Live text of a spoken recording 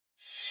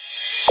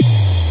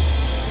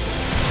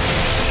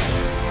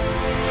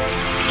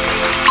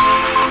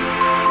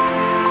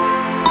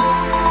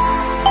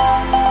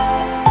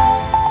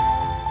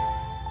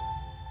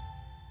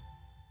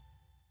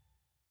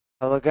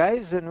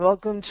Guys, and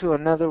welcome to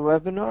another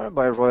webinar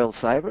by Royal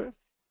Cyber.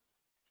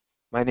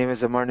 My name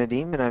is Amar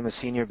Nadeem, and I'm a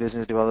Senior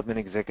Business Development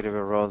Executive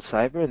at Royal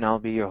Cyber, and I'll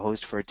be your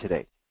host for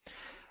today.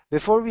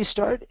 Before we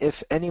start,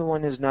 if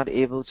anyone is not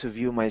able to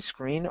view my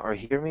screen or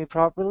hear me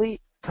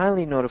properly,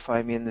 kindly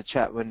notify me in the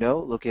chat window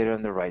located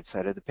on the right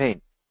side of the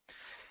pane.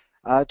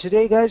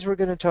 Today, guys, we're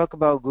going to talk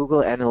about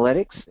Google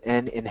Analytics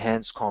and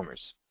Enhanced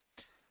Commerce.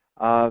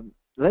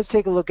 Let's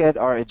take a look at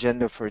our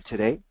agenda for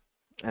today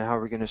and how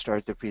we're going to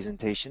start the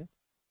presentation.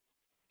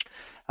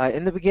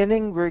 In the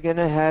beginning, we're going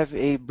to have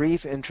a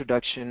brief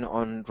introduction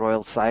on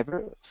Royal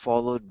Cyber,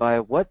 followed by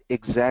what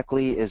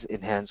exactly is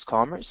Enhanced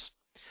Commerce,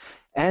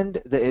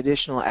 and the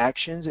additional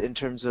actions in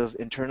terms of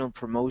internal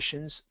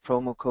promotions,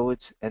 promo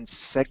codes, and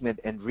segment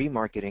and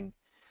remarketing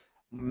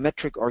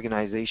metric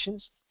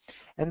organizations.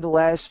 And the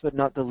last but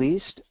not the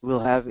least, we'll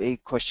have a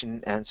question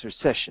and answer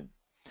session.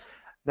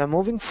 Now,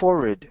 moving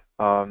forward,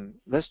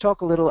 let's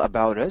talk a little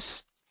about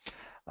us.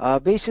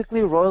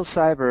 Basically, Royal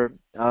Cyber,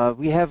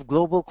 we have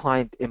global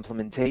client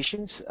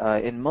implementations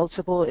in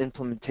multiple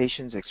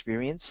implementations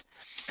experience.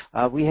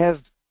 We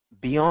have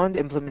beyond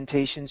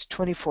implementations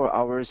 24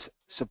 hours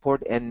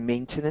support and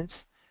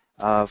maintenance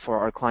for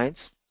our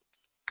clients.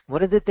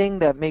 One of the things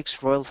that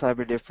makes Royal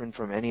Cyber different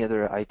from any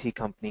other IT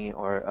company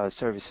or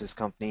services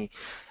company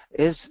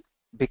is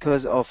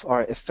because of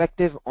our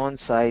effective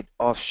on-site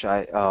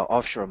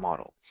offshore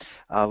model,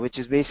 which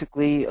is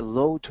basically a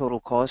low total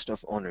cost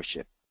of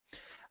ownership.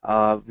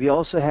 We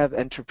also have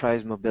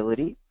enterprise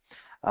mobility,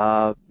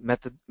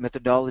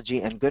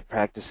 methodology, and good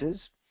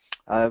practices.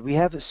 We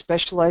have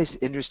specialized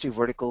industry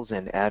verticals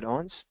and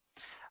add-ons,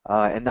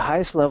 and the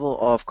highest level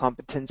of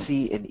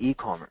competency in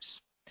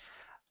e-commerce.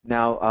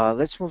 Now,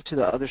 let's move to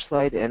the other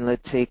slide and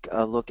let's take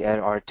a look at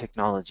our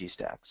technology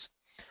stacks.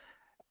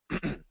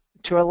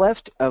 To our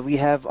left, we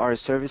have our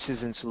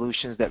services and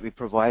solutions that we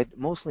provide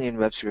mostly in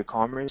web-sphere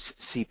commerce,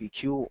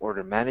 CPQ,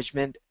 order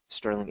management,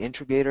 Sterling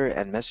Integrator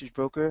and Message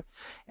Broker,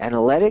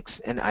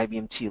 Analytics, and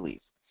IBM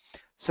Tea-Leaf.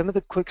 Some of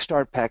the quick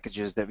start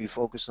packages that we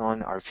focus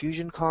on are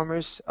Fusion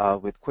Commerce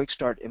with quick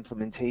start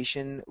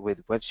implementation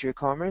with WebSphere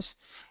Commerce,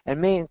 and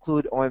may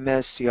include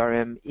OMS,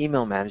 CRM,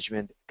 email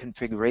management,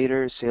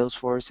 configurator,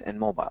 Salesforce, and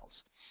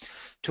mobiles.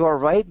 To our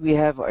right, we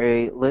have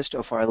a list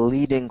of our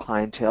leading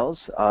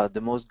clienteles.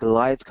 The most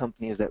Goliath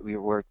companies that we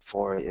work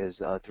for is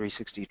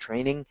 360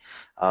 Training,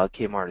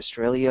 Kmart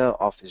Australia,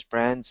 Office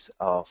Brands,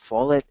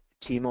 Follett,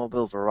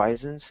 T-Mobile,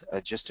 Verizon's,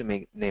 just to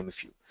name a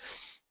few.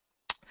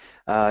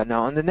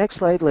 Now on the next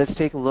slide, let's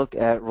take a look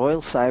at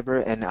Royal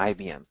Cyber and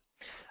IBM.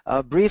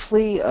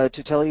 Briefly,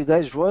 to tell you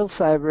guys, Royal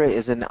Cyber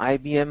is an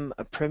IBM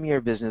premier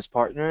business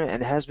partner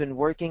and has been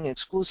working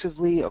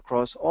exclusively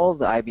across all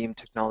the IBM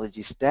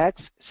technology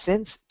stacks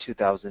since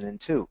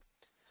 2002.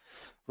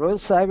 Royal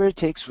Cyber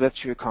takes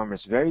WebSphere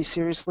Commerce very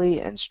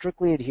seriously and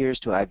strictly adheres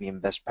to IBM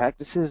best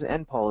practices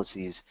and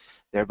policies,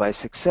 thereby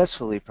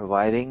successfully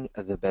providing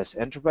the best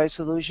enterprise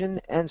solution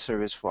and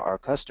service for our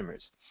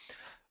customers.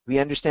 We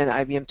understand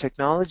IBM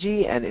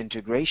technology and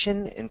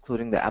integration,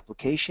 including the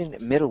application,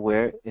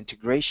 middleware,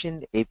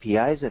 integration,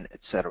 APIs, and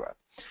etc.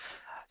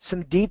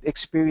 Some deep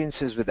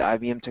experiences with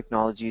IBM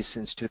technology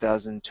since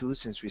 2002,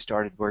 since we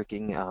started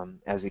working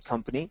as a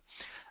company.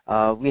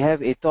 We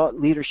have a thought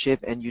leadership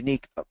and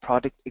unique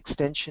product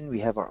extension. We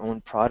have our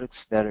own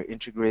products that are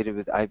integrated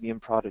with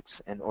IBM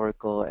products and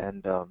Oracle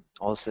and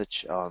all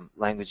such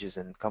languages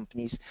and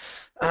companies.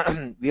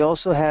 We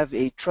also have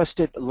a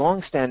trusted,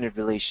 long-standing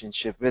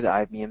relationship with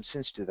IBM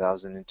since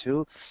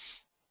 2002.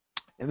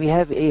 And we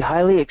have a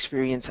highly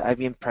experienced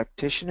IBM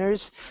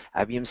practitioners,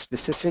 IBM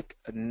specific,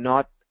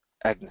 not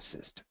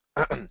agnostic.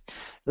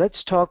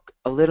 Let's talk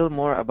a little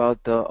more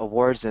about the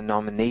awards and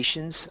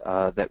nominations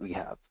that we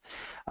have.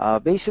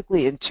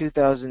 Basically, in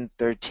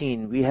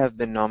 2013, we have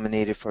been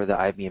nominated for the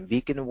IBM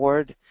Beacon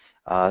Award,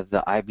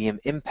 the IBM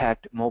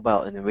Impact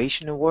Mobile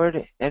Innovation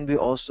Award, and we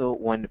also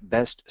won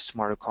Best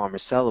Smarter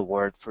Commerce Cell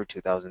Award for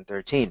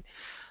 2013.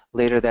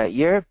 Later that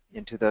year,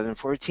 in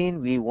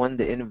 2014, we won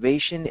the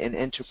Innovation in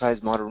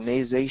Enterprise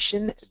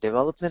Modernization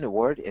Development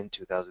Award in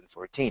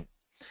 2014.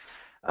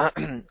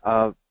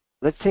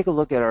 Let's take a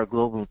look at our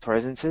global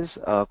presences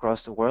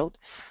across the world.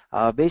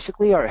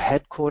 Basically, our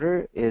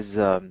headquarters is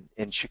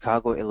in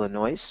Chicago,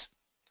 Illinois,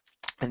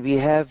 and we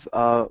have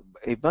a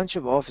bunch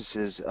of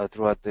offices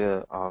throughout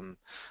the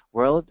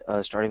world,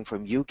 starting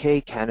from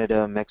UK,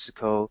 Canada,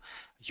 Mexico,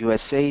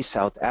 USA,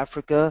 South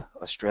Africa,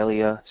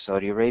 Australia,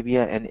 Saudi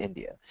Arabia, and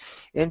India.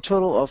 In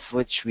total of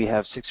which we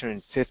have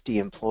 650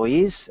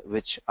 employees,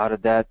 which out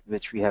of that,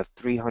 which we have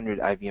 300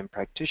 IBM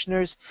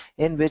practitioners,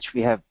 in which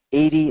we have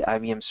 80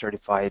 IBM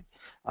certified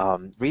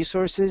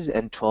resources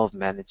and 12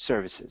 managed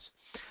services.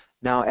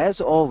 Now, as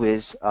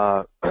always,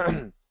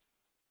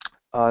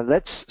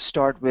 let's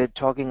start with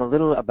talking a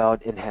little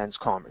about Enhanced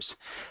Commerce.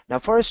 Now,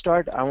 for a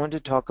start, I want to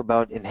talk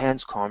about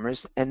Enhanced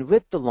Commerce, and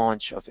with the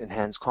launch of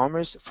Enhanced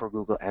Commerce for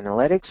Google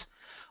Analytics,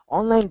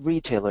 online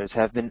retailers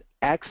have been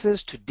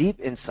access to deep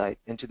insight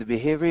into the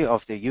behavior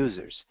of their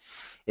users.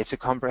 It's a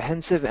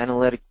comprehensive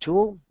analytic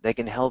tool that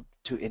can help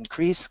to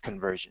increase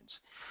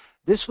conversions.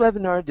 This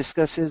webinar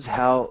discusses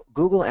how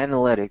Google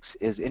Analytics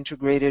is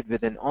integrated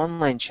with an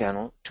online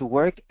channel to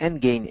work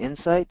and gain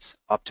insights,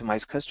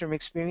 optimize customer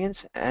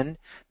experience, and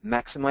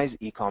maximize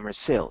e-commerce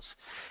sales.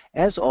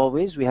 As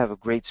always, we have a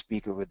great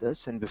speaker with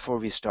us, and before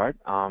we start,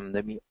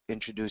 let me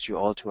introduce you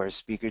all to our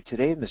speaker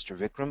today, Mr.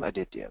 Vikram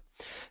Aditya.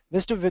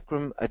 Mr.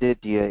 Vikram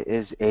Aditya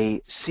is a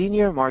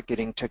senior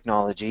marketing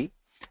technology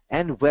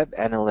and web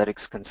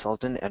analytics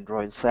consultant at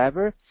Royal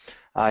Sabre.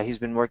 He's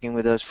been working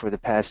with us for the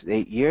past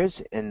 8 years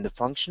in the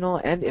functional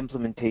and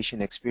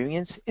implementation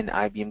experience in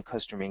IBM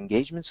Customer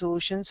Engagement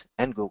Solutions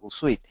and Google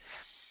Suite.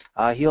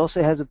 He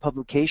also has a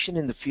publication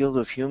in the field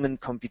of human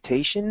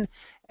computation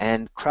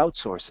and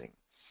crowdsourcing.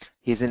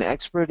 He's an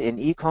expert in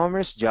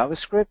e-commerce,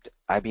 JavaScript,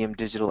 IBM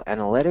Digital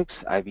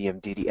Analytics,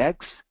 IBM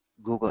DDX,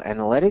 Google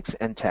Analytics,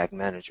 and Tag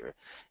Manager.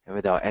 And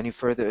without any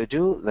further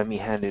ado, let me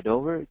hand it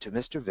over to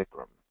Mr.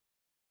 Vikram.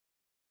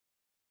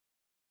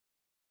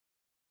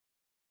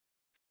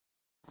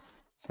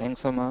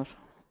 Thanks, Amar.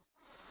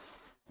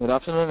 Good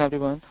afternoon,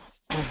 everyone.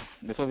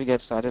 Before we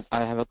get started,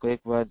 I have a quick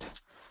word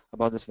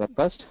about this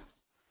webcast.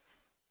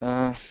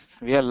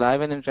 We are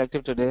live and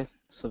interactive today,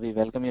 so we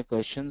welcome your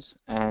questions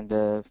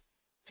and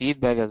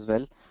feedback as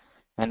well,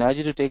 and urge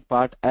you to take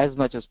part as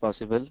much as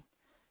possible.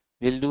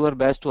 We'll do our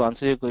best to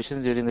answer your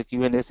questions during the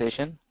Q&A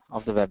session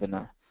of the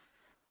webinar.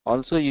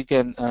 Also, you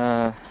can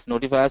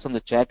notify us on the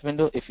chat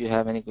window if you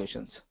have any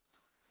questions.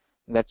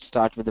 Let's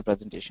start with the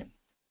presentation.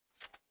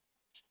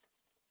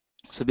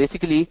 So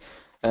basically,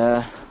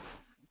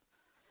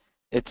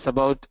 it's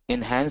about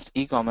enhanced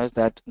e-commerce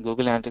that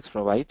Google Analytics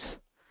provides.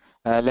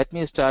 Let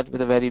me start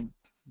with a very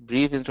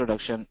brief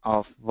introduction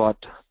of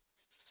what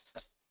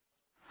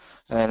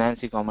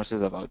enhanced e-commerce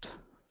is about.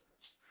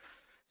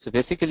 So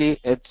basically,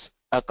 it's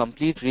a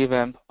complete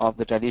revamp of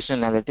the traditional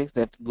analytics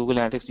that Google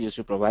Analytics used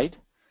to provide,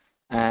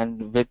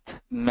 and with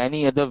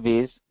many other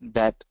ways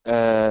that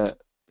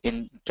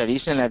in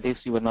traditional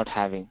analytics you were not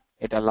having.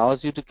 It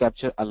allows you to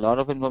capture a lot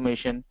of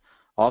information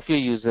of your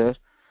user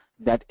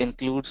that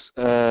includes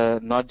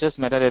not just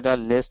metadata,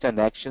 list, and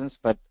actions,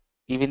 but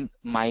even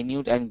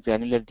minute and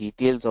granular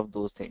details of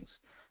those things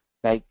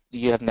like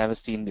you have never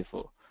seen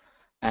before.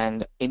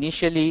 And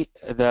initially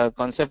the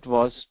concept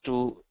was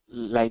to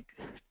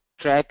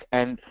track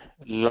and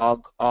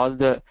log all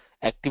the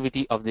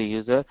activity of the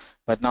user,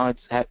 but now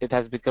it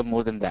has become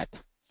more than that.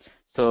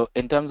 So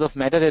in terms of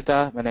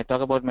metadata, when I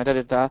talk about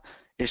metadata,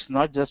 it's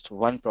not just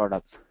one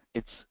product.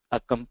 It's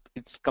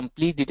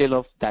complete detail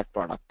of that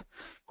product.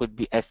 Could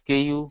be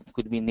SKU,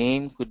 could be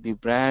name, could be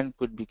brand,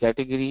 could be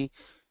category,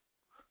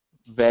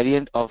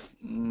 variant of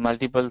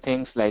multiple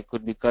things, like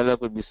could be color,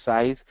 could be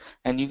size,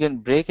 and you can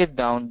break it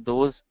down,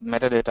 those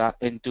metadata,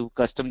 into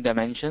custom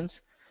dimensions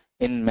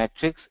in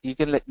metrics. You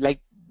can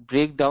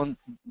break down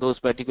those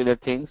particular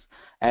things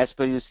as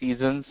per your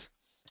seasons,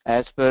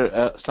 as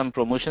per some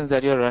promotions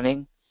that you're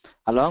running.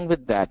 Along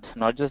with that,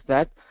 not just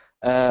that,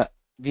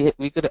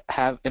 we could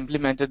have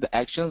implemented the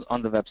actions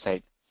on the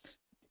website.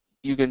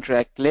 You can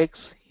track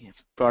clicks,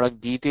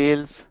 product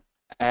details,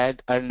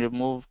 add and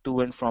remove to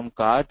and from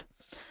cart.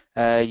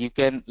 You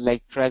can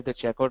track the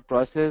checkout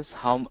process,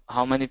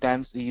 how many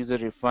times the user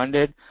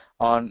refunded,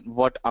 on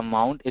what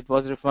amount it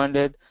was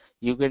refunded.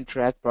 You can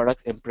track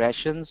product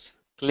impressions,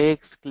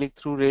 clicks,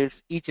 click-through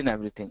rates, each and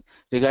everything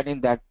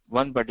regarding that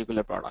one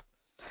particular product.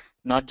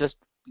 Not just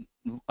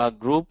a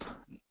group,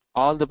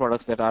 all the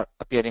products that are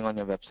appearing on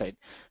your website,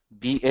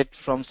 be it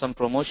from some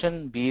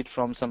promotion, be it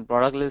from some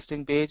product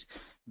listing page,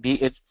 be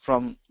it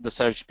from the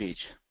search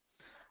page.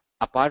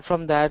 Apart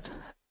from that,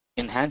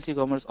 enhanced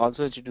e-commerce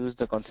also introduced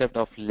the concept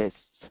of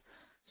lists.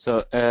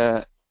 So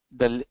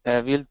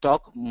we'll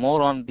talk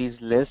more on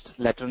these lists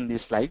later in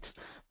these slides,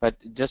 but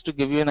just to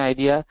give you an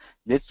idea,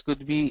 lists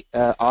could be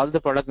all the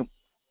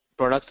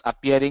products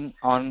appearing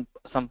on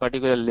some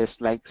particular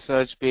list, like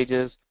search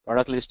pages,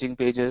 product listing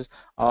pages,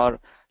 or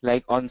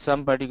like on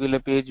some particular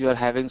page you are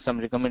having some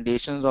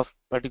recommendations of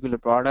particular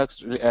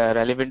products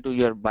relevant to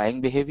your buying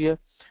behavior.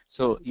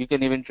 So you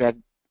can even track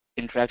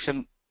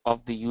interaction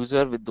of the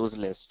user with those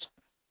lists.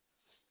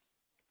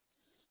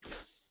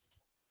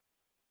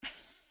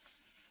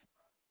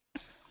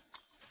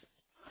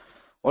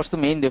 What's the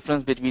main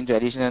difference between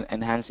traditional and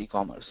enhanced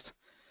e-commerce?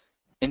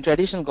 In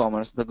traditional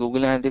commerce, the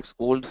Google Analytics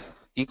old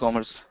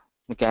e-commerce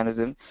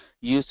mechanism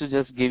used to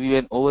just give you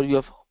an overview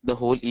of the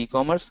whole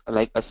e-commerce,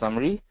 like a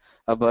summary,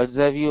 a bird's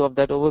eye view of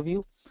that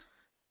overview.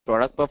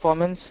 Product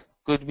performance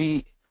could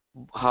be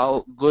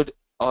how good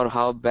or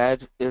how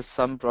bad is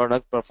some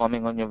product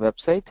performing on your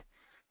website.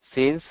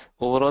 Sales,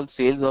 overall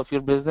sales of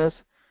your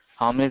business,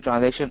 how many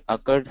transactions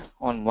occurred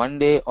on one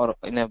day or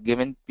in a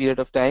given period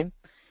of time,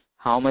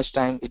 how much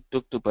time it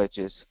took to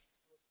purchase.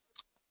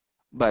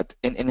 But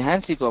in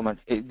enhanced e-commerce,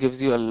 it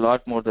gives you a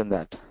lot more than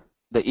that.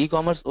 The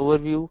e-commerce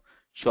overview,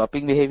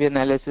 shopping behavior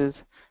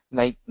analysis,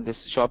 like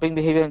this shopping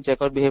behavior and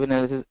checkout behavior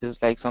analysis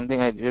is like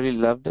something I really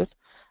loved it,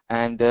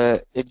 and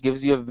it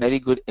gives you a very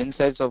good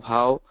insights of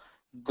how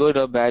good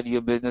or bad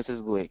your business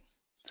is going.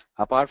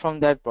 Apart from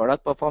that,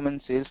 product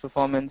performance, sales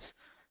performance,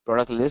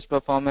 product list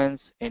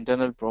performance,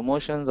 internal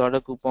promotions,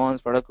 order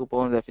coupons, product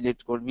coupons,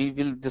 affiliate code. We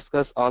will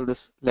discuss all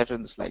this later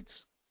in the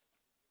slides.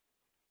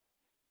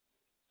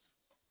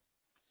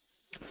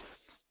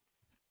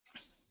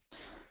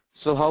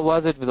 So how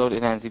was it without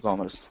Enhanced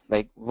Ecommerce?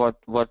 Like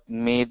what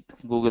made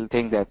Google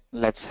think that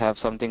let's have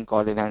something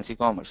called Enhanced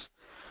Ecommerce?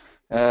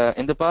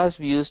 In the past,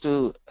 we used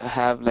to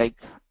have like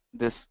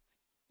this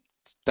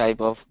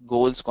type of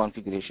goals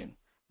configuration,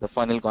 the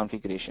funnel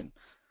configuration.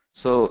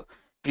 So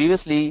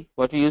previously,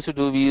 what we used to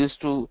do, we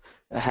used to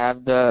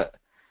have the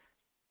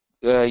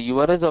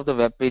URLs of the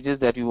web pages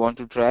that we want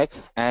to track,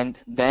 and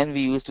then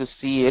we used to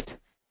see it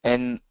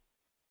in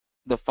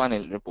the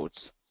funnel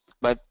reports.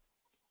 But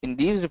in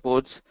these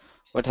reports,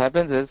 what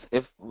happens is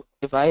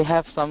if I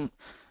have some,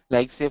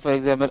 like say for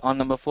example on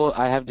number 4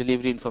 I have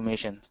delivery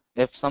information.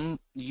 If some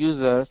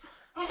user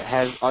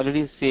has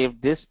already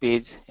saved this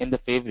page in the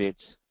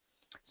favorites,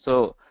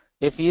 so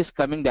if he is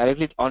coming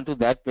directly onto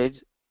that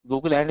page,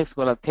 Google Analytics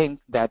gonna think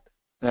that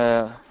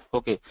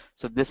okay,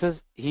 so this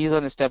is he is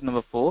on step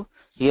number 4.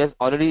 He has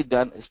already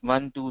done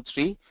 1, 2,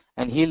 3,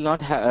 and he'll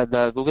not have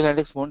the Google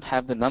Analytics won't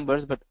have the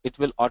numbers, but it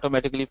will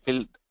automatically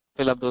fill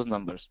up those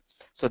numbers.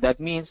 So that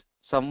means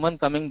someone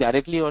coming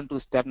directly onto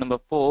step number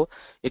 4,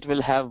 it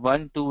will have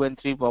 1, 2, and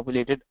 3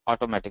 populated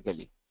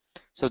automatically.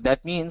 So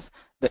that means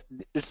that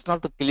it's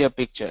not a clear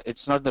picture.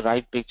 It's not the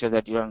right picture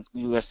that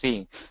you are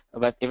seeing.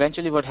 But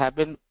eventually, what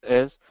happened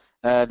is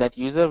that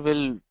user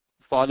will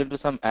fall into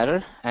some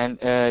error, and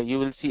you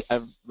will see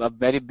a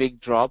very big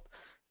drop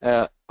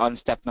on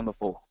step number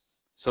 4.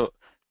 So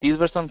these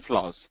were some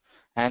flaws.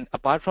 And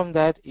apart from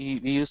that, we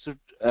used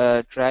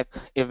to track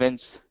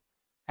events,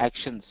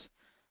 actions.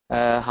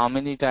 How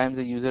many times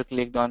the user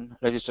clicked on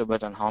register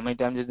button? How many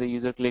times did the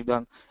user clicked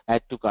on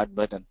add to cart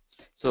button?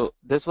 So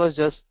this was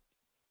just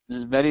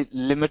very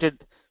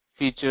limited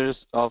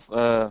features of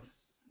the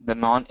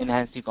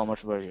non-enhanced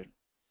e-commerce version.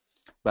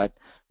 But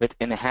with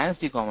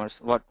enhanced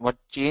e-commerce, what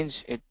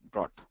change it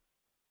brought?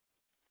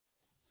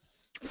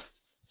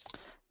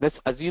 Let's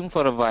assume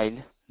for a while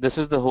this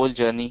is the whole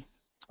journey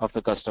of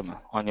the customer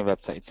on your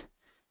website.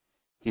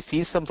 He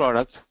sees some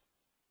product,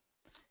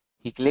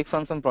 he clicks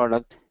on some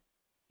product,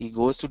 he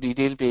goes to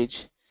detail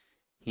page,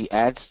 he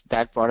adds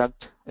that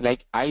product,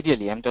 like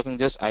ideally, I'm talking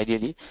just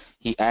ideally,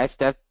 he adds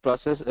that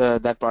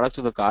product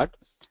to the cart,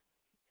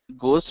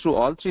 goes through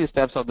all 3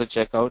 steps of the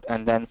checkout,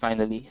 and then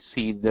finally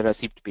see the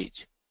receipt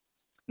page.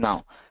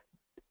 Now,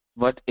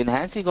 what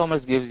enhanced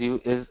e-commerce gives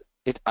you is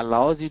it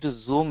allows you to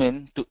zoom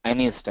in to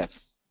any step,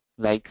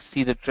 like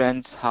see the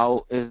trends,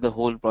 how is the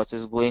whole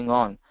process going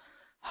on,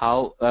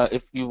 how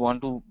if you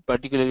want to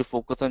particularly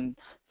focus on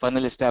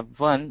funnel step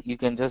 1, you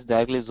can just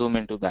directly zoom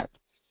into that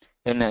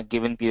in a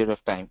given period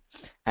of time.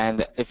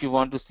 And if you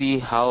want to see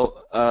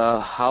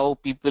how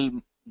people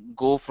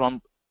go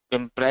from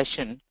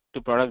impression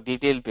to product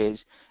detail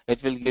page,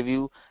 it will give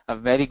you a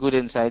very good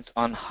insights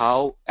on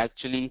how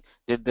actually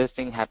did this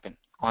thing happen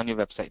on your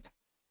website.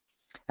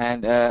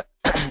 And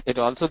it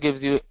also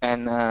gives you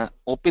an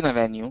open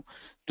avenue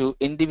to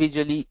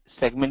individually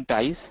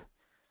segmentize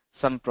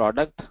some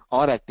product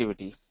or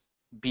activity.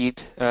 Be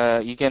it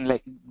you can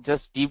like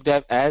just deep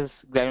dive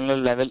as granular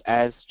level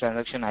as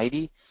transaction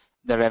ID,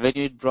 the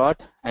revenue it brought,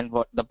 and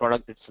what the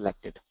product it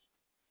selected.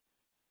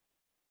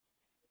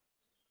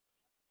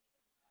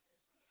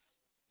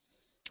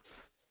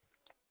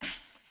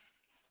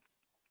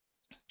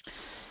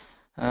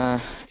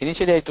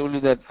 Initially, I told you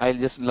that I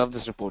just love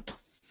this report,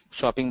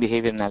 shopping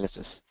behavior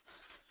analysis.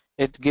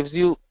 It gives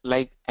you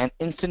like an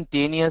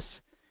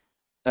instantaneous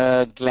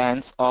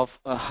glance of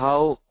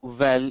how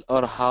well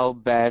or how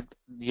bad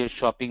your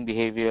shopping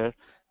behavior,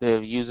 the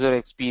user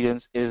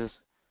experience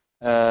is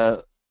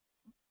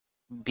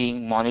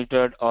being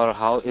monitored, or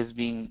how is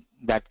being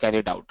that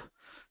carried out.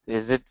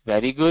 Is it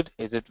very good?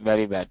 Is it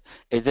very bad?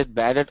 Is it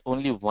bad at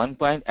only one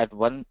point, at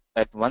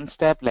one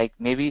step? Like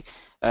maybe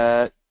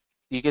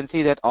you can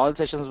see that all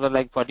sessions were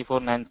like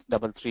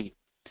 44,933,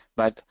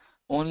 but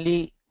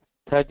only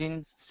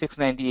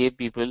 13,698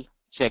 people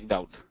checked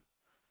out.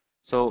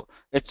 So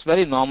it's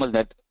very normal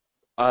that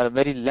a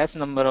very less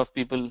number of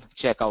people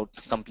check out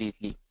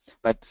completely.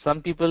 But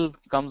some people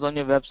comes on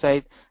your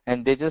website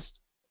and they just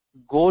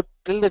go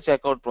till the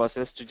checkout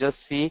process to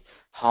just see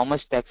how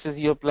much taxes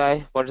you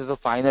apply, what is the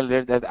final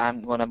rate that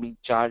I'm gonna be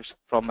charged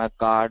from my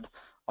card,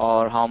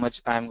 or how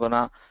much I'm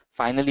gonna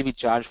finally be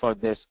charged for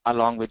this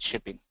along with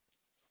shipping.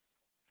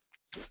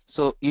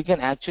 So you can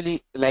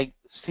actually like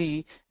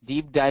see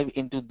deep dive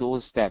into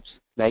those steps.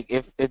 Like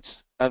if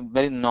it's a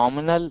very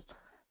nominal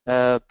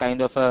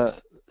kind of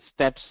a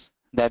steps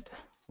that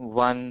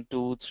 1,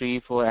 2, 3,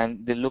 4,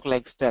 and they look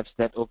like steps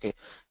that okay,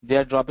 they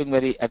are dropping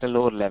very at a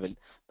lower level.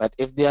 But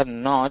if they are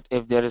not,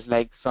 if there is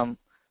like some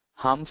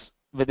humps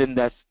within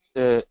this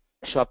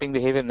shopping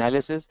behavior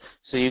analysis,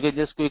 so you can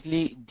just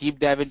quickly deep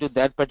dive into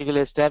that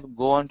particular step,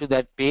 go on to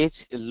that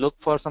page, look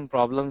for some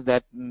problems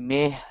that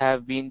may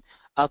have been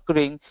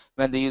occurring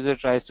when the user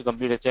tries to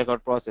complete a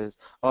checkout process.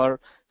 Or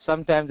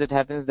sometimes it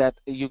happens that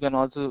you can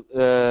also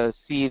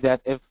see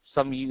that if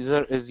some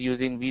user is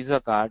using Visa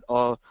card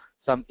or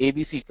some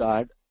ABC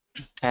card,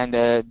 and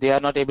they are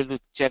not able to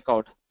check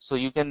out. So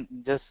you can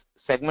just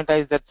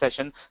segmentize that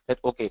session that,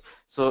 okay,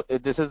 so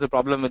this is the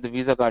problem with the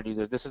Visa card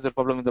users, this is the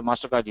problem with the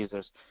MasterCard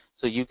users.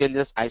 So you can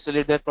just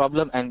isolate that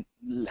problem and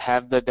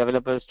have the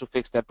developers to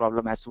fix that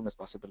problem as soon as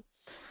possible.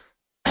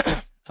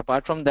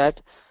 Apart from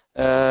that,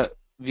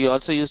 we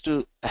also used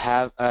to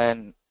have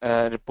an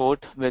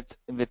report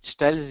which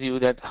tells you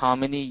that how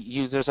many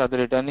users are the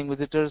returning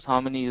visitors, how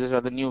many users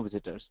are the new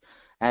visitors,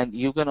 and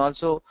you can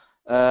also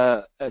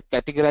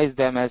categorize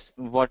them as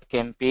what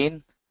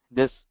campaign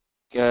this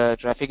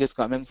traffic is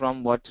coming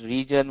from, what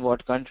region,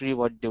 what country,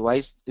 what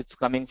device it's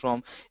coming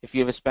from, if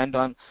you have spent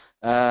on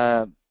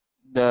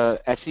the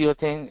SEO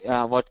thing,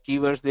 what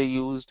keywords they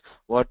used,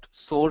 what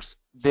source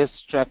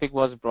this traffic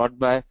was brought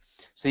by.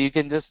 So you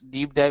can just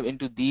deep dive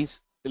into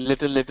these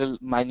little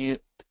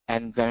minute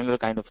and granular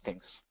kind of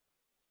things.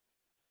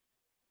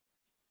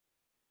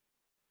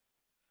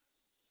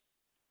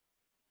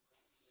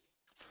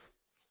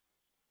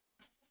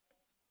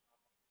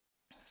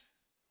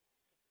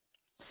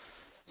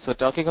 So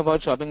talking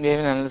about shopping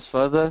behavior analysis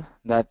further,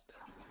 that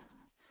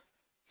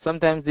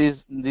sometimes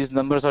these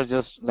numbers are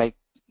just like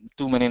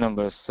too many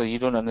numbers, so you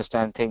don't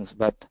understand things.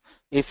 But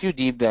if you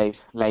deep dive,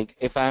 like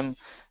if I'm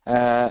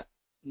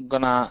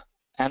gonna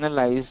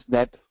analyze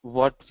that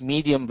what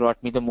medium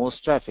brought me the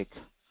most traffic,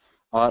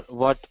 or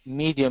what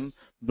medium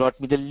brought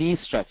me the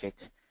least traffic,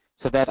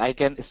 so that I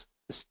can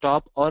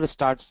stop or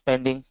start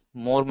spending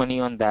more money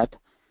on that.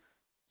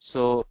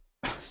 So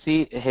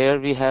see, here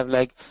we have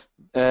like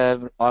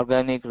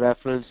organic,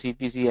 referral,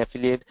 CPC,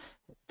 affiliate,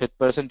 with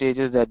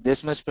percentages, that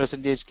this much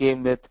percentage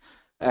came with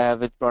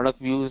product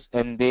views,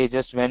 and they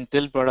just went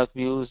till product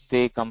views,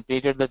 they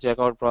completed the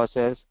checkout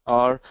process.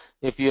 Or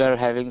if you are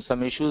having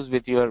some issues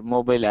with your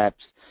mobile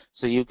apps,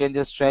 so you can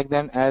just track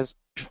them as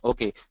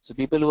okay, so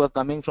people who are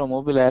coming from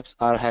mobile apps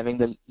are having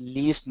the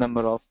least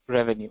number of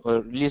revenue,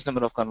 or least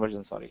number of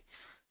conversions, sorry.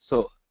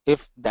 So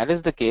if that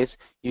is the case,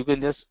 you can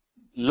just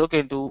look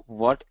into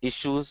what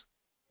issues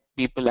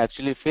people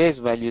actually face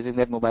while using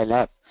that mobile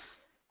app.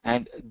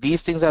 And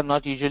these things are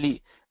not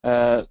usually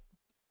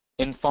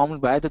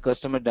informed by the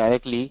customer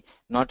directly,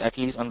 not at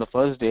least on the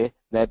first day,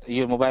 that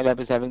your mobile app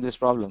is having this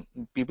problem.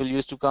 People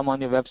used to come on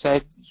your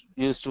website,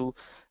 used to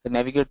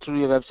navigate through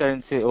your website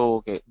and say, oh,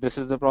 okay, this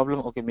is the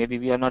problem. Okay, maybe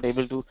we are not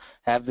able to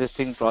have this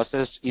thing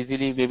processed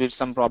easily. Maybe it's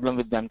some problem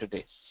with them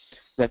today.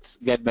 Let's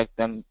get back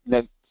to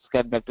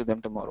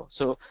them tomorrow.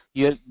 So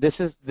this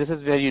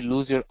is where you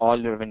lose your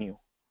all revenue.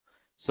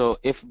 So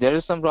if there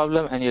is some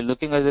problem and you're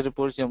looking at the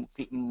reports, you're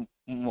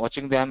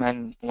watching them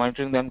and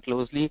monitoring them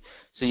closely,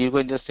 so you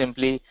can just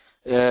simply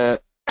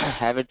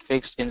have it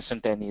fixed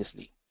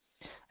instantaneously.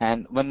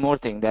 And one more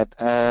thing,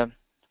 that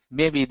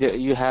maybe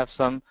you have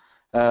some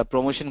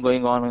promotion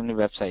going on your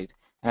website,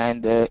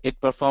 and it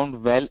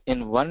performed well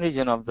in one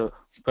region of the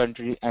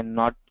country and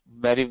not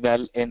very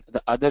well in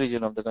the other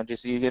region of the country.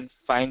 So you can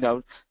find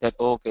out that,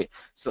 okay,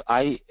 so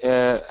I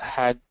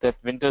had that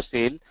winter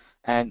sale,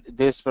 and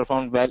this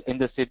performed well in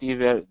the city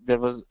where there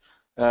was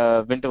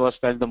winter was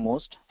felt the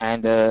most,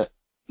 and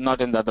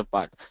not in the other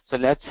part. So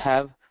let's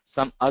have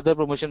some other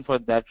promotion for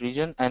that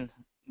region, and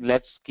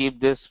let's keep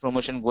this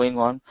promotion going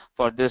on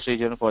for this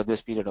region for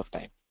this period of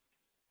time.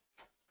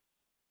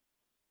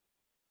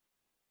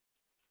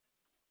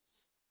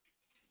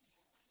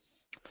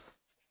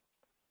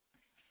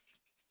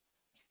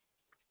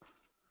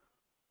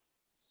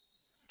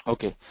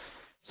 Okay,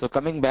 so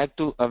coming back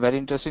to a very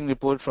interesting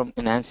report from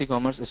Enhanced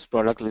Ecommerce is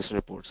product list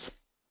reports.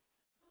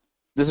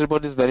 This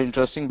report is very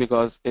interesting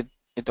because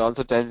it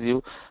also tells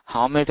you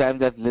how many times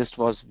that list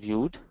was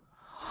viewed,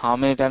 how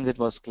many times it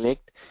was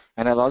clicked,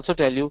 and I'll also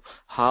tell you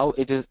how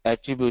it is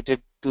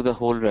attributed to the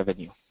whole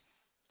revenue.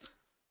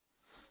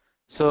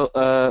 So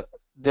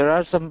there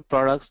are some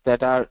products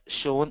that are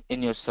shown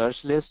in your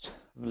search list,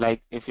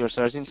 like if you're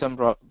searching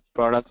some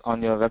product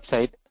on your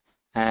website,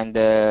 and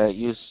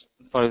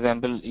for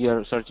example,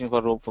 you're searching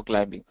for rope for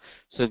climbing,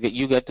 so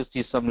you get to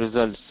see some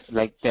results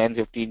like 10,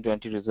 15,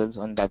 20 results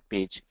on that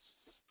page.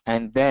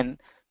 And then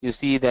you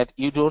see that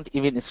you don't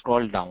even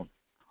scroll down.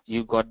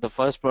 You got the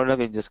first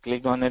product and just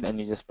clicked on it and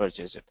you just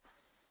purchase it.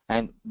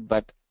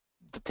 But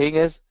the thing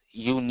is,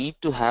 you need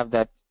to have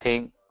that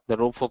thing, the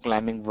rope for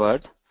climbing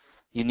word.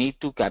 You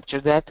need to capture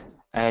that,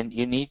 and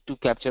you need to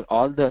capture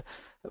all the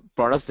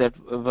products that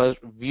were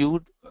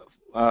viewed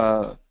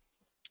by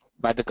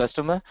the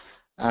customer,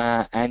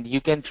 and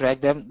you can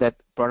track them, that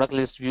product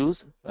list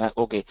views.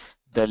 Okay,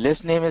 the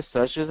list name is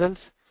search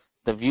results,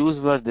 the views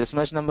were this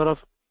much number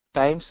of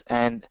times,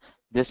 and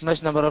this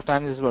much number of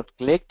times is what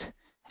clicked.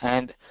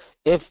 And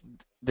if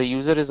the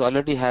user is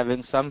already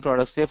having some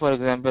products, say for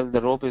example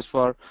the rope is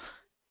for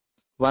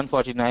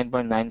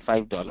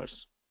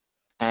 $149.95,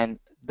 and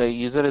the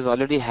user is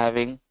already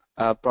having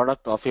a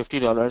product of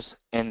 $50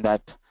 in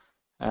that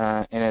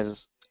in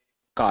his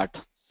cart.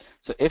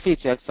 So if he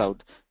checks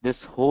out,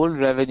 this whole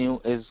revenue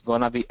is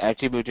gonna be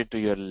attributed to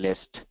your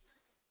list,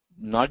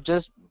 not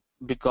just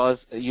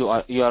because you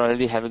are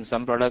already having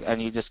some product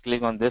and you just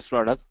click on this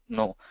product.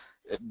 No,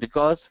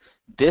 because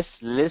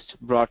this list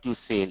brought you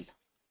sale.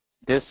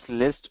 this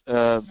list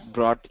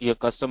brought your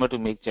customer to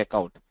make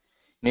checkout.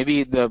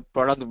 Maybe the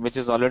product which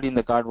is already in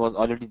the cart was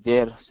already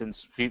there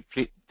since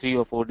 3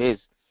 or 4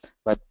 days,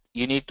 but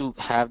you need to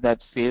have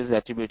that sales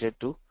attributed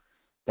to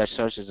that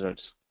search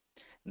results.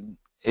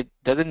 It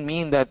doesn't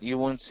mean that you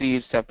won't see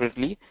it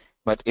separately,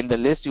 but in the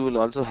list you will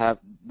also have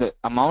the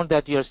amount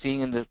that you're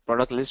seeing in the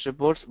product list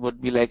reports would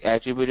be like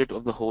attributed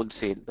of the whole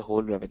sale, the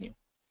whole revenue.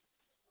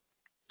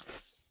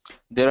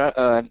 There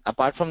are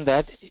apart from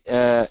that,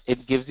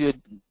 it gives you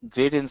a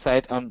great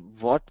insight on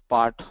what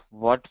part,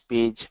 what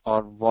page,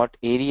 or what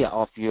area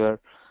of your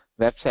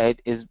website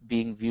is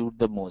being viewed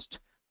the most.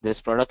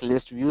 This product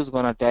list view is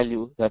going to tell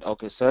you that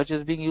okay, search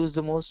is being used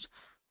the most,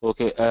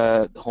 okay,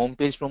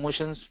 homepage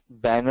promotions,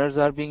 banners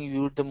are being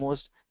viewed the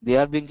most, they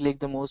are being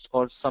clicked the most,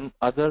 or some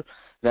other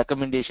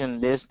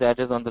recommendation list that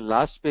is on the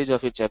last page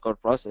of your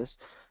checkout process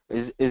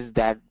is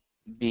that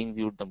being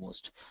viewed the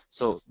most.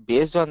 So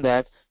based on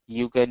that,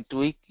 you can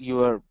tweak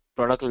your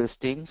product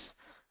listings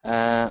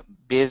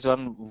based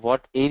on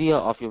what area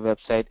of your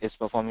website is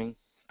performing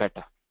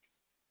better.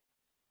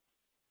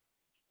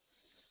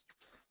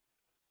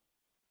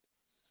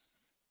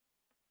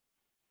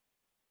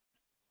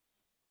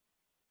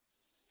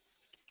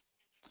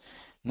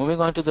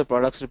 Moving on to the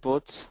products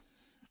reports,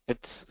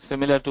 it's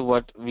similar to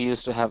what we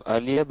used to have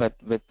earlier, but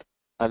with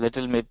a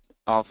little bit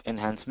of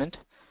enhancement.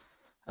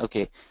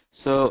 Okay,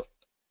 so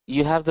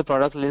you have the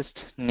product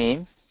list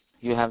name,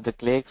 you have the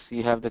clicks,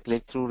 you have the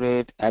click-through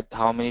rate, at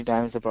how many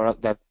times the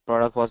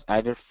product was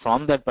added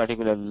from that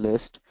particular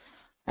list,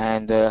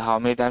 and how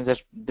many times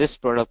that this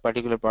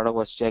particular product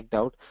was checked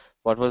out,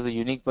 what was the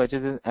unique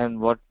purchases, and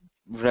what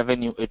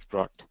revenue it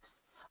brought.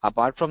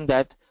 Apart from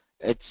that,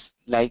 it's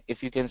like,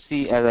 if you can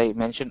see, as I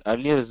mentioned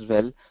earlier as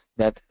well,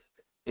 that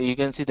you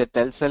can see the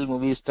Telcel,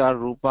 Movistar,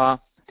 Rupa,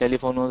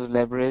 Telefonos,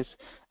 Lebres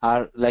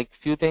are like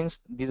few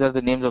things. These are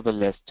the names of the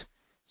list.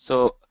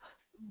 So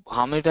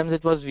how many times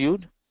it was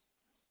viewed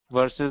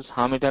versus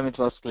how many times it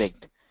was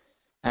clicked.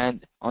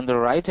 And on the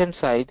right hand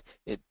side,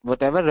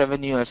 whatever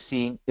revenue you are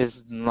seeing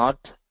is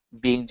not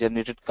being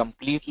generated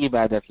completely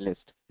by that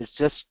list. It's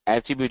just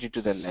attributed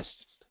to the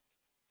list.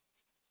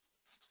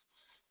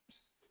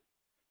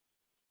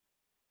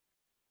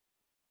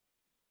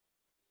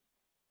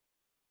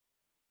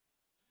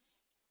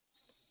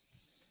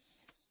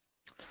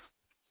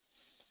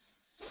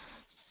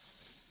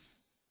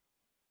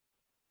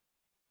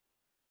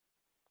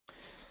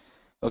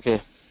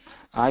 Okay,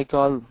 I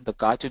call the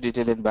cart to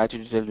detail and buy to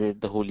detail rate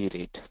the holy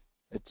rate.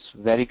 It's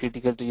very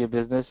critical to your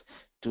business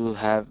to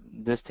have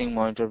this thing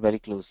monitored very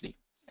closely.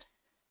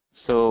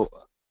 So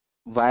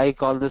why I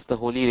call this the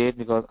holy rate?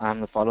 Because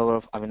I'm the follower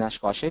of Avinash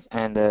Kaushik,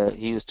 and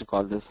he used to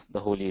call this the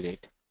holy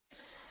rate.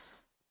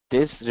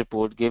 This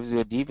report gives you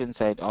a deep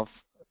insight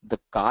of the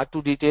cart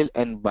to detail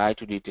and buy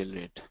to detail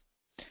rate.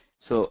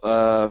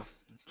 So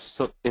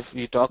if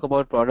you talk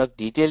about product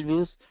detail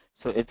views,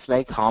 so it's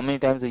like how many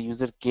times the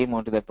user came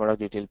onto that product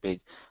detail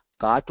page.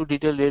 Cart to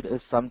detail rate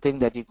is something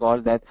that you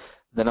call that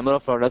the number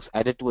of products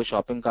added to a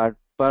shopping cart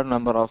per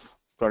number of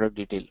product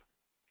detail.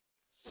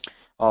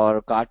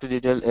 Or cart to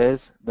detail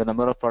is the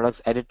number of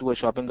products added to a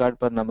shopping cart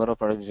per number of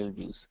product detail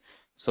views.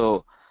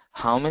 So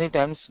how many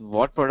times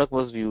what product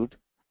was viewed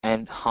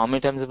and how many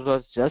times it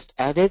was just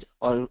added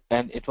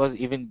and it was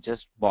even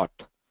just bought.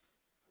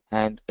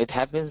 And it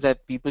happens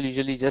that people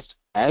usually just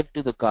add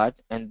to the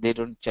cart and they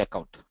don't check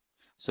out.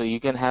 So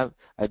you can have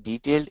a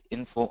detailed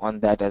info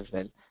on that as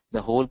well.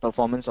 The whole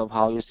performance of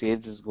how your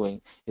sales is going.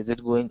 Is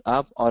it going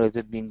up or is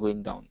it being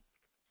going down?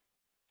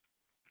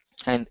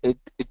 And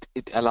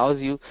it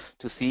allows you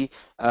to see,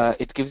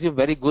 it gives you a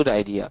very good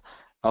idea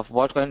of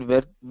what kind,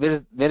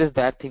 where is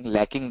that thing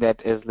lacking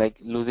that is like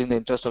losing the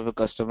interest of a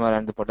customer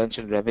and the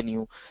potential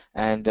revenue,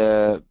 and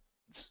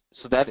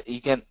so that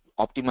you can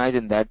optimize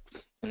in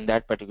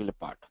that particular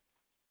part.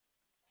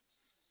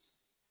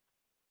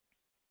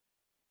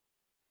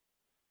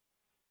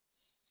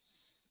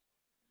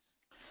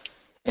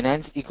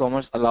 Enhanced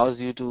e-commerce allows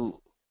you to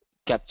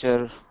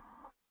capture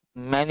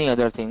many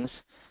other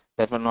things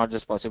that were not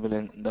just possible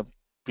in the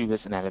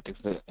previous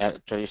analytics,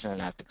 the traditional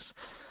analytics.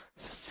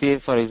 Say,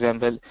 for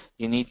example,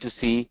 you need to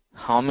see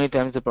how many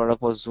times the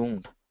product was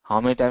zoomed,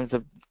 how many times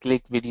the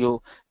click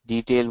video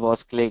detail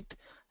was clicked,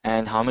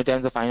 and how many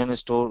times the find on a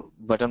store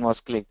button was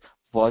clicked.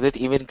 Was it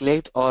even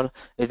clicked, or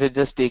is it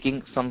just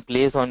taking some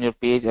place on your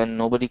page and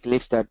nobody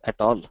clicks that at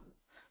all?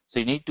 So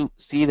you need to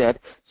see that,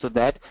 so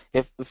that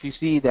if you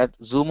see that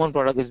zoom on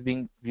product is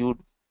being viewed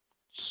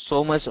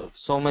so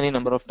many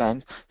number of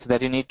times, so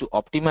that you need to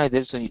optimize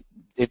it. So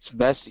it's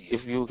best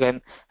if you can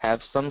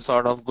have some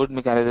sort of good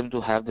mechanism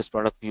to have this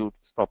product viewed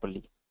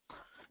properly.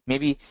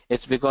 Maybe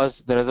it's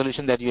because the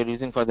resolution that you're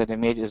using for that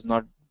image is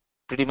not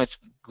pretty much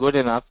good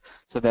enough,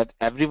 so that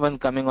everyone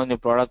coming on your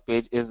product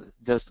page is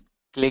just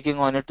clicking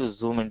on it to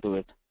zoom into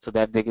it so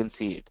that they can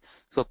see it.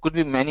 So it could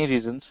be many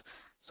reasons.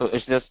 So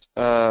it's just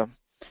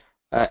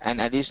an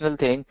additional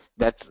thing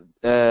that's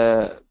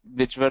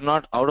which were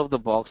not out of the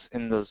box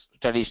in those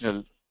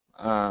traditional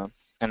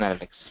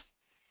analytics.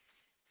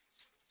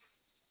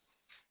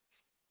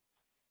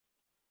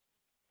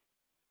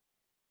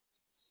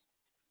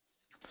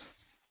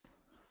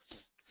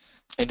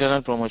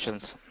 Internal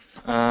promotions.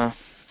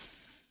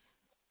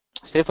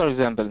 Say for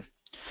example,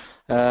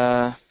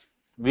 uh,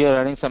 we are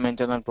running some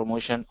internal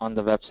promotion on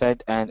the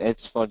website and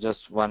it's for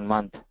just 1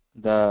 month.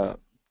 The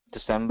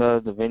December,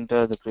 the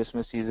winter, the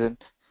Christmas season,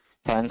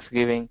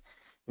 Thanksgiving.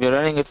 We're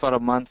running it for a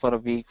month, for a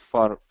week,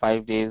 for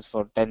 5 days,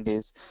 for 10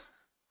 days.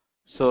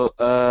 So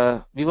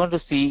we want to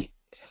see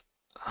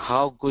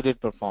how good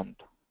it performed.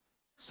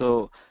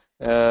 So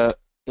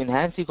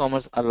Enhanced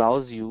e-commerce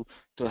allows you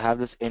to have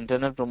this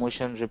internal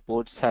promotion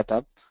report set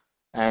up,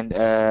 and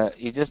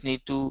you just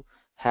need to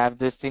have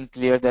this thing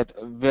clear that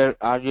where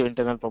are your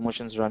internal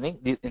promotions running.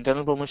 The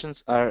internal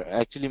promotions are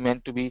actually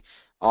meant to be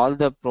all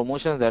the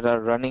promotions that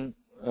are running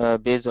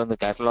based on the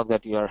catalog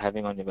that you are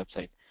having on your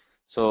website.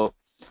 So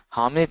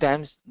how many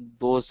times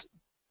those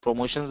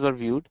promotions were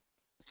viewed,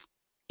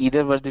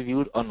 either were they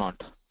viewed or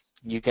not,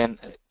 you can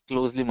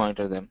closely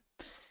monitor them.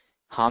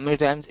 How many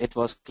times it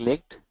was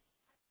clicked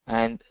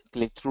and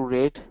click-through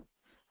rate,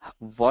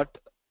 what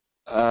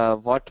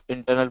what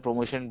internal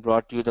promotion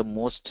brought you the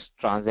most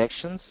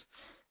transactions,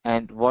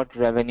 and what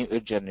revenue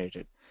it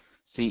generated.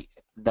 See,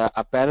 the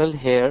apparel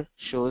here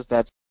shows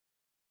that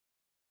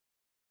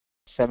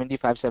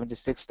 75,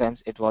 76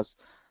 times it was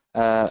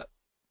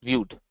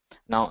viewed.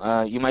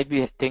 Now, you might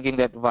be thinking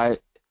that why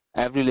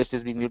every list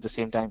is being viewed the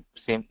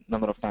same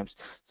number of times.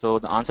 So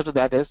the answer to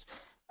that is,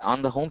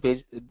 on the home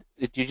page,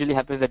 it usually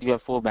happens that you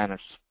have 4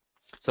 banners.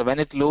 So when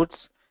it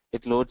loads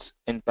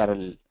in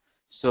parallel.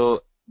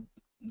 So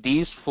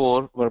these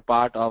 4 were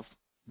part of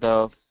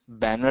the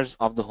banners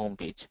of the home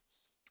page.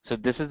 So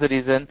this is the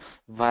reason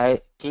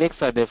why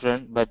clicks are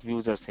different but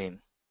views are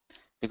same,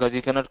 because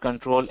you cannot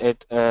control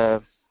it.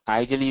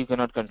 Ideally you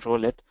cannot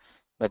control it,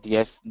 but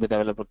yes, the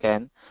developer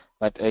can,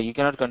 but you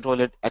cannot control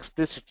it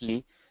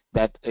explicitly,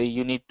 that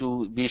you need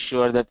to be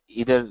sure that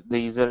either the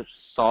user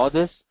saw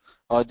this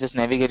or just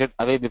navigated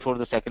away before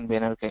the second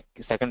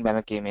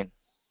banner came in.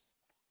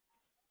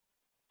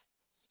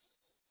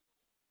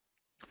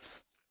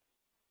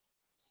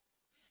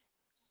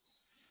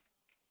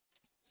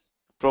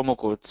 Promo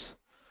codes.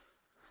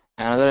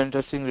 Another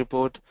interesting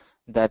report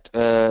that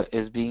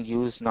is being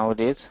used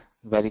nowadays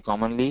very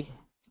commonly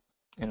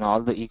in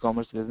all the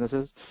e-commerce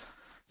businesses.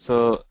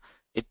 So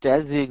it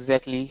tells you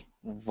exactly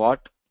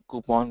what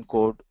coupon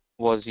code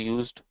was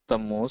used the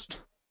most,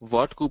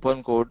 what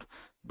coupon code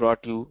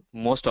brought you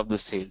most of the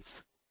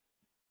sales.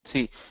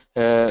 See,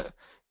 the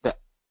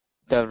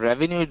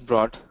revenue it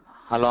brought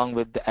along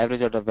with the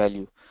average order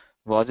value,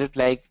 was it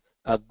like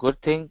a good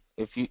thing?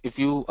 If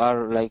you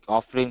are like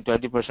offering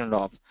 20%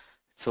 off,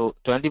 so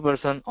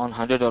 20% on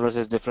 $100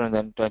 is different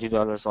than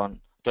 $20 on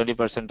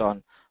 20%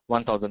 on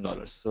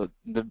 $1,000. So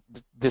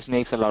this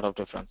makes a lot of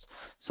difference.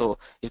 So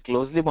it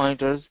closely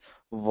monitors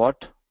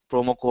what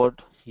promo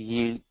code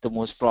yield the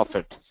most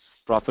profit.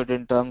 Profit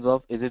in terms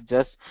of, is it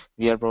just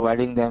we are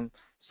providing them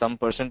some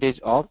percentage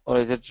off, or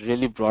is it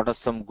really brought us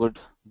some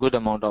good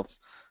amount of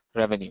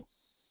revenue?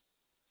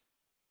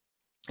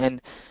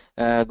 And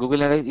Google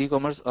Analytics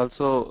e-commerce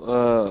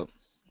also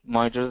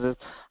monitors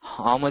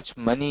how much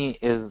money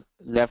is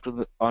left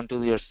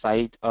onto your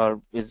site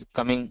or is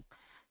coming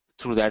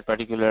through that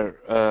particular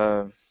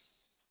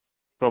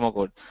promo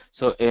code.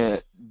 So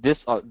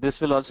this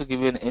will also give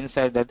you an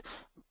insight that,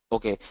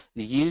 okay,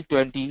 the yield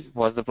 20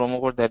 was the promo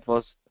code that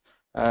was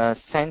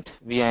sent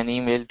via an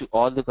email to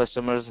all the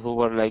customers who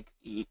were like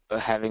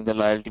having the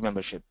loyalty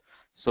membership.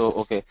 So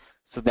okay,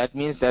 so that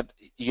means that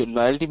your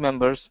loyalty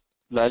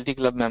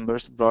club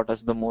members brought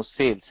us the most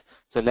sales.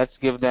 So let's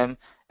give them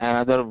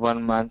another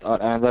 1 month or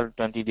another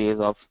 20 days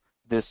of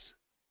this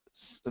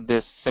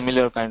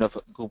similar kind of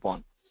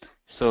coupon.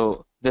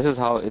 So this is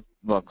how it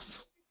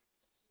works.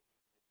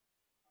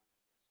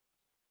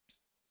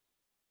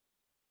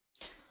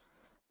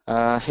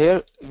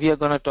 Here we are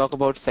going to talk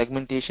about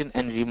segmentation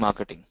and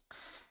remarketing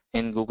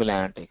in Google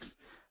Analytics,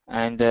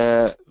 and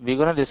we're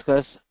going to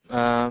discuss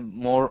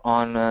more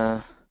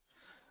on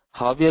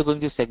how we are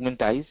going to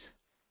segmentize,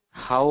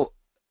 how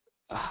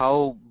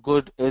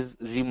good is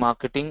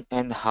remarketing,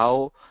 and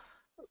how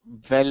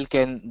well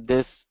can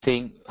this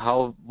thing,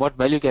 what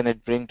value can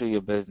it bring to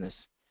your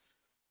business.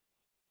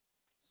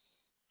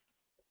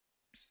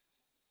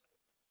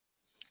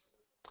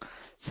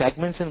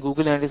 Segments in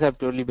Google Analytics are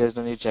purely based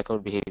on your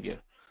checkout behavior.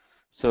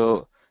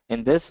 So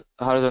in this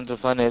horizontal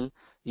funnel,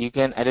 you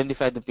can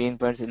identify the pain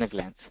points in a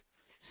glance.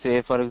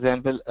 Say for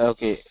example,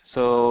 okay,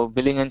 so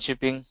billing and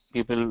shipping,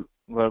 people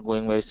were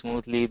going very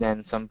smoothly,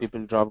 then some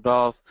people dropped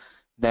off,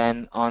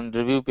 then on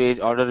review page,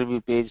 order review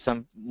page,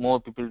 some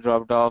more people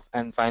dropped off,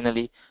 and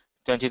finally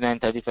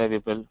 2935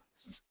 people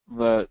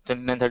were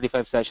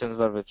 2935 sessions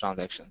were with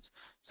transactions.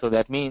 So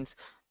that means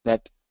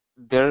that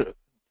there,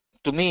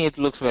 to me it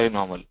looks very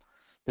normal.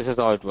 This is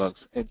how it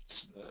works.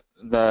 It's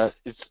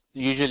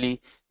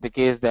usually the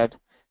case that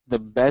the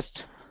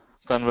best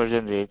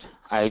conversion rate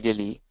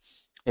ideally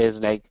is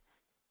like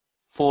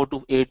 4 to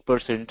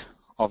 8%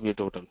 of your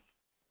total.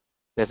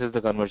 This is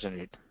the conversion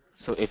rate.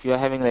 So if you are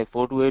having like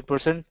 4 to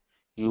 8%,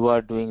 you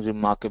are doing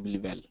remarkably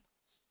well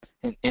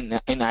in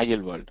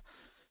ideal world.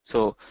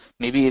 So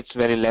maybe it's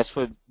very less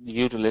for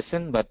you to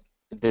listen, but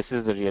this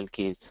is the real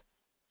case.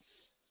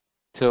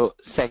 So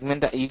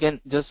you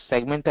can just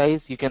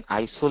segmentize, you can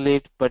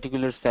isolate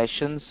particular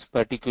sessions,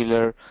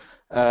 particular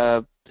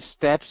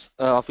steps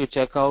of your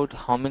checkout,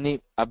 how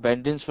many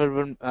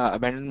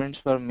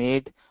abandonments were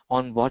made,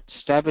 on what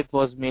step it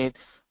was made,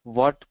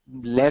 what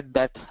led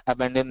that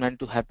abandonment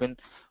to happen,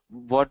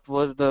 what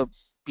was the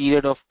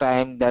period of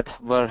time that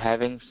were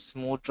having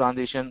smooth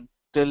transition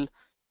till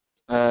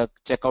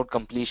checkout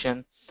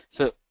completion.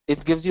 So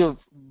it gives you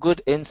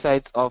good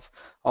insights of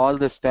all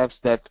the steps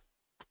that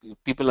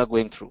people are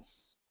going through.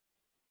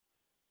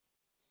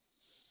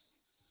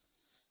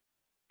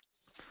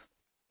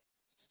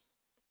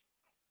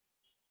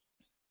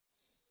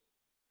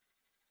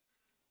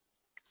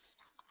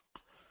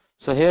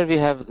 So here we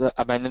have the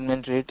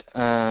abandonment rate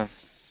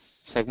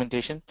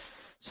segmentation.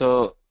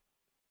 So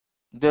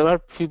there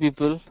are few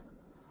people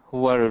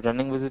who are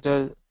returning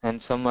visitors and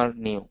some are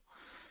new.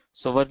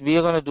 So what we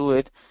are going to do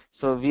it,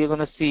 so we are going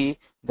to see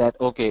that,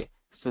 okay,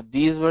 so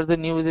these were the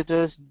new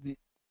visitors,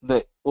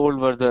 the old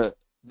were the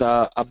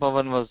upper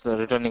one was the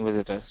returning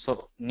visitor.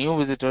 So new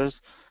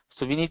visitors,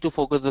 so we need to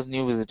focus those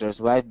new visitors.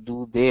 Why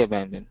do they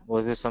abandon?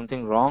 Was there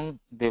something wrong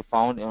they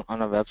found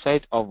on a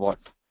website or what?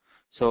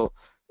 So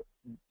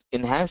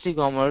enhanced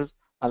e-commerce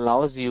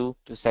allows you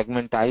to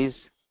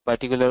segmentize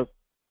particular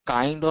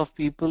kind of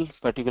people,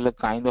 particular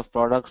kind of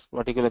products,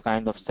 particular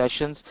kind of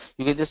sessions.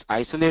 You can just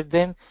isolate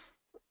them,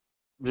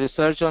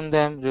 research on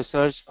them,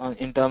 research on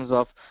in terms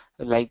of,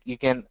 like, you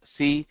can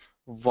see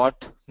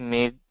what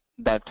made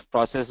that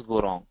process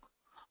go wrong,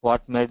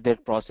 what made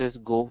that process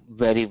go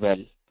very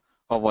well,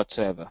 or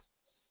whatsoever.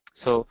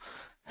 So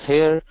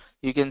here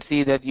you can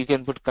see that you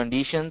can put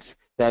conditions,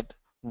 that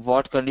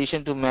what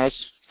condition to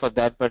match for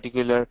that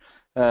particular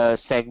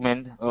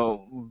segment,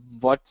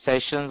 what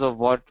sessions or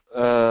what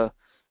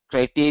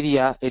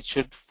criteria it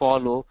should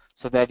follow,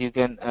 so that you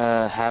can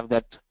have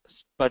that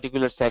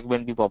particular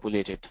segment be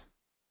populated.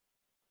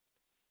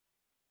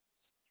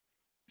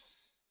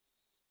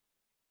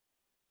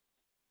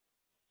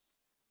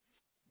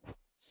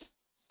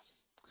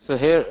 So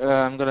here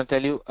I'm going to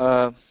tell you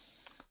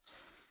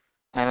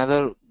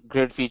another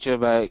great feature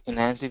by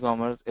enhanced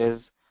e-commerce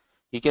is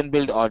you can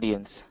build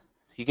audience.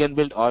 You can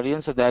build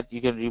audience so that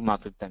you can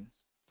remarket them.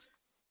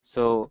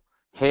 So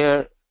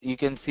here you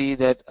can see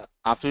that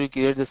after you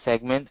create the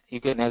segment, you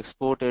can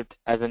export it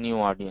as a new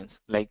audience.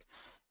 Like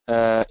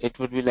it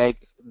would be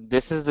like,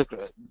 this is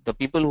the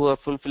people who are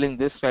fulfilling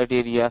this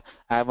criteria.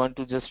 I want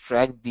to just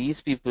track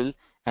these people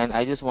and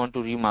I just want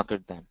to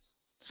remarket them.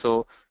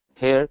 So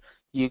here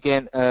you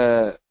can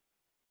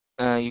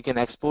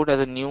export as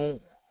a new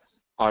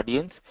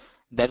audience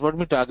that would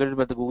be targeted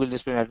by the Google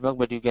Display Network,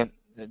 but you can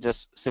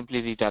just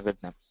simply retarget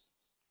them.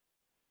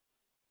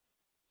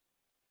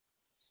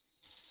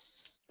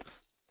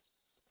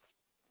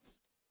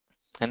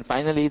 And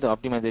finally, the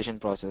optimization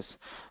process.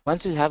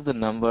 Once you have the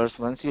numbers,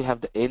 once you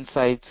have the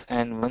insights,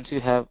 and once you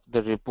have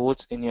the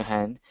reports in your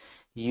hand,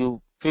 you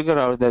figure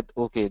out that,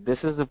 okay,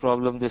 this is the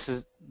problem, this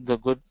is the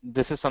good,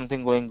 this is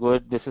something going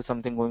good, this is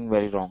something going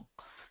very wrong.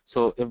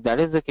 So if that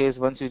is the case,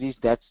 once you reach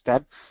that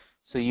step,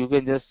 so you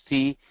can just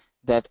see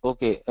that,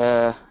 okay,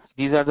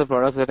 these are the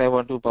products that I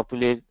want to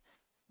populate.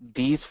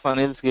 These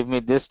funnels give me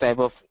this type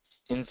of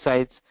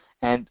insights,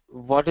 and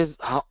what is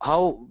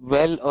how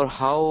well or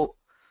how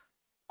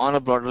on a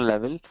broader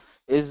level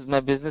is my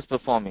business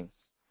performing?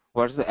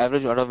 What's the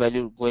average order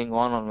value going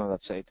on my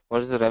website?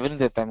 What is the revenue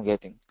that I'm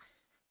getting?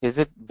 Is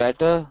it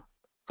better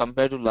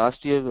compared to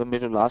last year,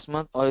 compared to last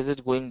month, or is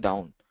it going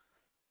down?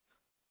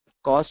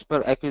 Cost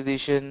per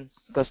acquisition,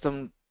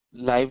 custom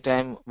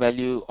lifetime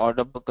value,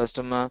 order per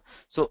customer.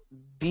 So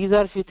these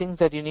are a few things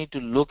that you need to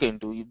look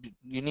into.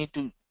 You need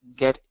to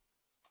get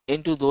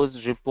into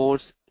those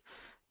reports,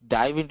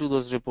 dive into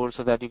those reports,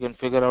 so that you can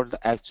figure out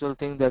the actual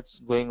thing that's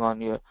going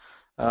on your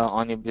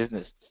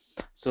business.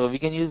 So we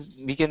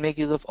can make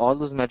use of all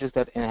those metrics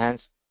that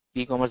enhanced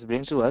e-commerce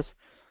brings to us,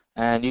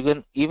 and you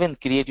can even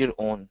create your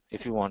own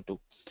if you want to.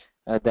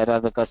 That are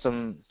the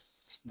custom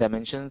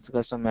dimensions,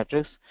 custom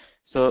metrics.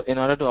 So in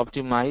order to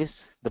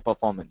optimize the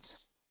performance.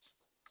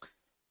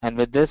 And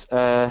with this,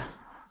 I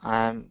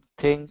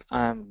think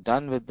I'm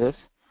done with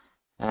this.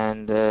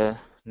 And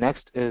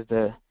next is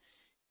the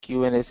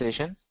Q&A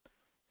session.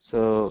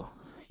 So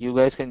you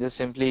guys can just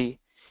simply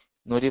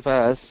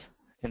notify us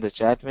in the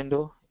chat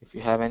window if you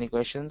have any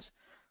questions.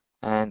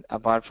 And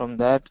apart from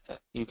that,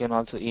 you can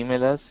also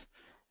email us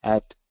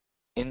at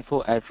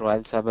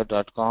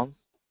info@royalcyber.com.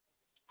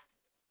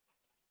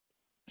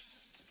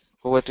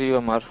 Over to you,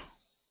 Amar.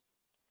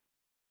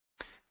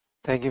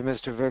 Thank you,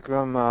 Mr.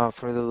 Vikram,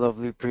 for the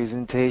lovely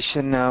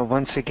presentation.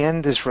 Once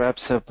again, this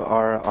wraps up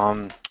our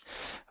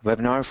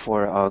webinar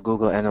for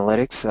Google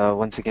Analytics.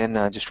 Once again,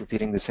 just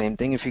repeating the same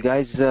thing. If you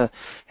guys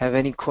have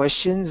any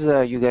questions,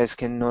 you guys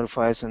can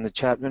notify us on the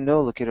chat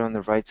window. Look at it on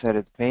the right side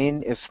of the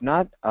pane. If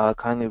not,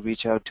 kindly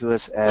reach out to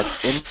us at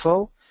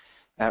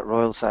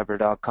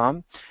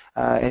info@royalcyber.com.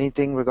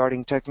 Anything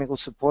regarding technical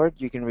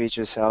support, you can reach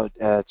us out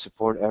at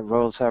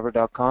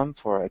support@royalcyber.com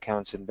for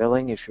accounts and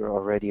billing if you're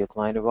already a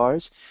client of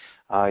ours.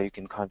 you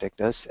can contact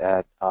us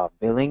at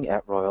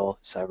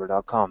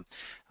billing@royalcyber.com.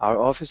 Our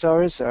office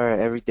hours are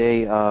every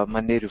day,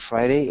 Monday to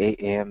Friday, 8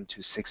 a.m.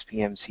 to 6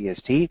 p.m.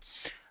 CST.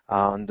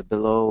 On the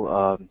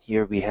below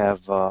here we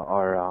have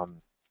our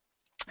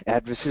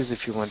addresses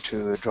if you want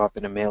to drop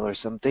in a mail or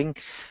something.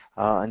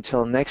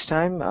 Until next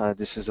time,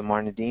 this is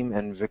Amar Nadeem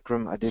and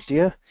Vikram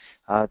Aditya.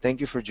 Thank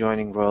you for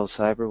joining Royal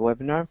Cyber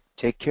webinar.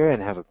 Take care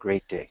and have a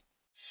great day.